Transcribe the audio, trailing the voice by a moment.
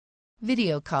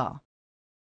Video call.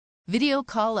 Video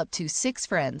call up to 6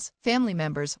 friends, family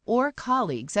members, or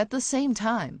colleagues at the same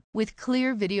time with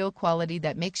clear video quality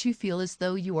that makes you feel as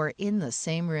though you are in the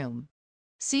same room.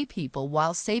 See people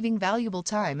while saving valuable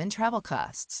time and travel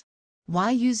costs. Why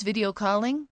use video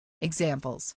calling?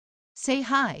 Examples. Say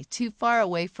hi to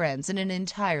faraway friends in an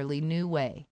entirely new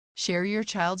way. Share your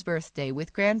child's birthday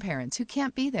with grandparents who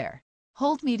can't be there.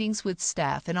 Hold meetings with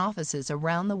staff in offices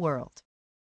around the world.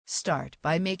 Start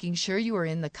by making sure you are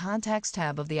in the Contacts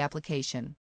tab of the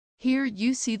application. Here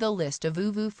you see the list of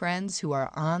ooVoo friends who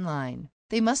are online.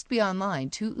 They must be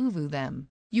online to ooVoo them.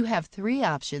 You have 3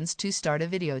 options to start a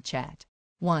video chat.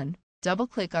 1.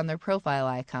 Double-click on their profile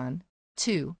icon.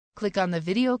 2. Click on the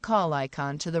video call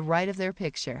icon to the right of their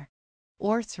picture.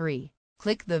 Or 3.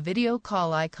 Click the video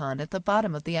call icon at the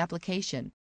bottom of the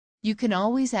application. You can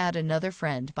always add another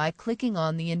friend by clicking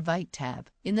on the Invite tab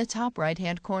in the top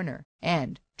right-hand corner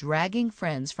and dragging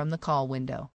friends from the call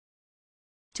window.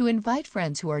 To invite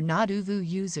friends who are not ooVoo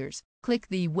users, click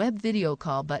the Web Video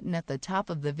Call button at the top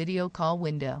of the video call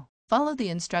window. Follow the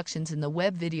instructions in the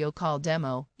Web Video Call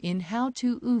demo in How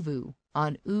to ooVoo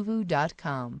on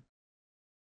ooVoo.com.